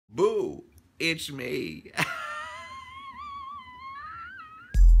it's me.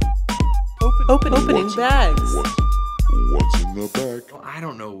 Opening bags. What's in the bag? Well, I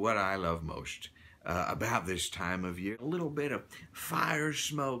don't know what I love most about this time of year. A little bit of fire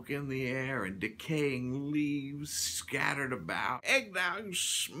smoke in the air and decaying leaves scattered about. Eggnog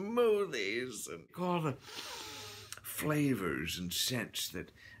smoothies and all the flavors and scents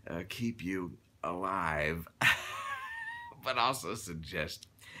that keep you alive, but also suggest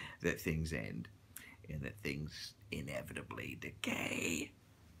that things end and that things inevitably decay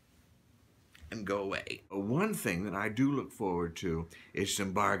and go away. One thing that I do look forward to is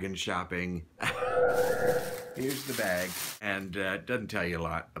some bargain shopping. Here's the bag, and it doesn't tell you a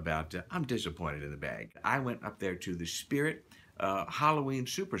lot about, I'm disappointed in the bag. I went up there to the Spirit Halloween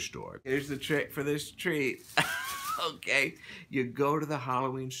Superstore. Here's the trick for this treat. Okay, you go to the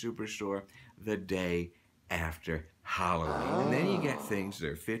Halloween Superstore the day after Halloween, and then you get things that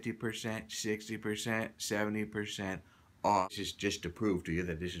are 50%, 60%, 70% off. This is just to prove to you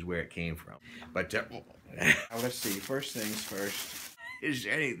that this is where it came from. But let's see, first things first. Is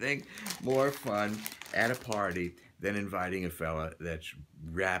there anything more fun at a party than inviting a fella that's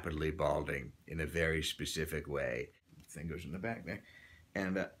rapidly balding in a very specific way? The thing goes in the back there.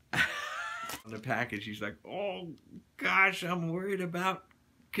 And on the package, he's like, oh gosh, I'm worried about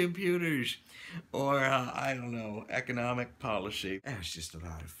computers. Or, I don't know, economic policy. It's just a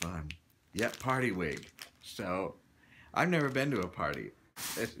lot of fun. Yep, party wig. So, I've never been to a party.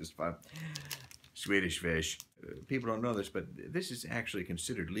 This is fun. Swedish fish. People don't know this, but this is actually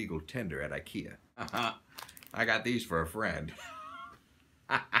considered legal tender at IKEA. I got these for a friend.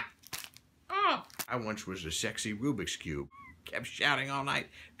 I once was a sexy Rubik's Cube. Kept shouting all night,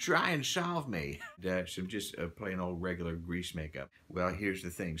 try and solve me. Some just plain old regular grease makeup. Well, here's the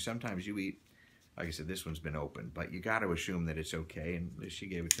thing. Sometimes you eat, like I said, this one's been open, but you got to assume that it's okay, and she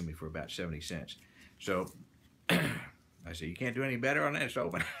gave it to me for about 70 cents. So, I said, you can't do any better on that, it's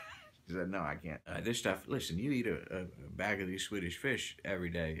open. She said, no, I can't. This stuff, listen, you eat a bag of these Swedish fish every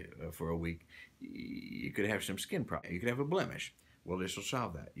day for a week, you could have some skin problem. You could have a blemish. Well, this will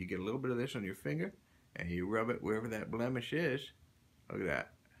solve that. You get a little bit of this on your finger, and you rub it wherever that blemish is. Look at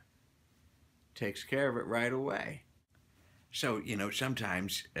that. Takes care of it right away. So, you know,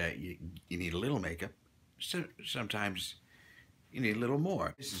 sometimes you need a little makeup. So, sometimes you need a little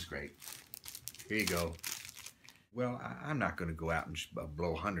more. This is great. Here you go. Well, I'm not going to go out and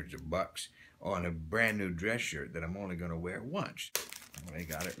blow hundreds of bucks on a brand new dress shirt that I'm only going to wear once. Well, they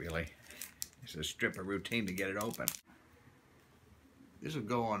got it, really. It's a stripper routine to get it open. This will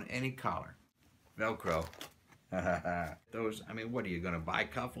go on any collar. Velcro. Those, I mean, what are you going to buy,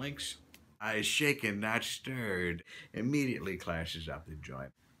 cufflinks? Eyes shaken, not stirred. Immediately clashes up the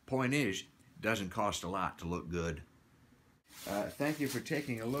joint. Point is, doesn't cost a lot to look good. Thank you for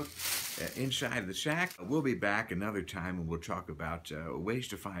taking a look inside the sack. We'll be back another time and we'll talk about ways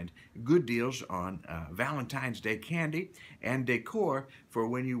to find good deals on Valentine's Day candy and decor for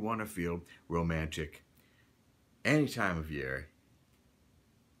when you want to feel romantic any time of year,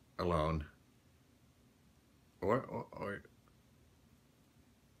 alone, or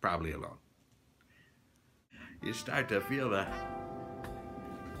probably alone. You start to feel the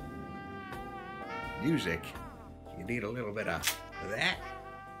music. You need a little bit of that.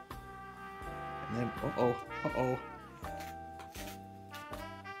 And then, uh-oh.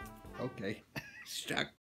 Okay, stuck.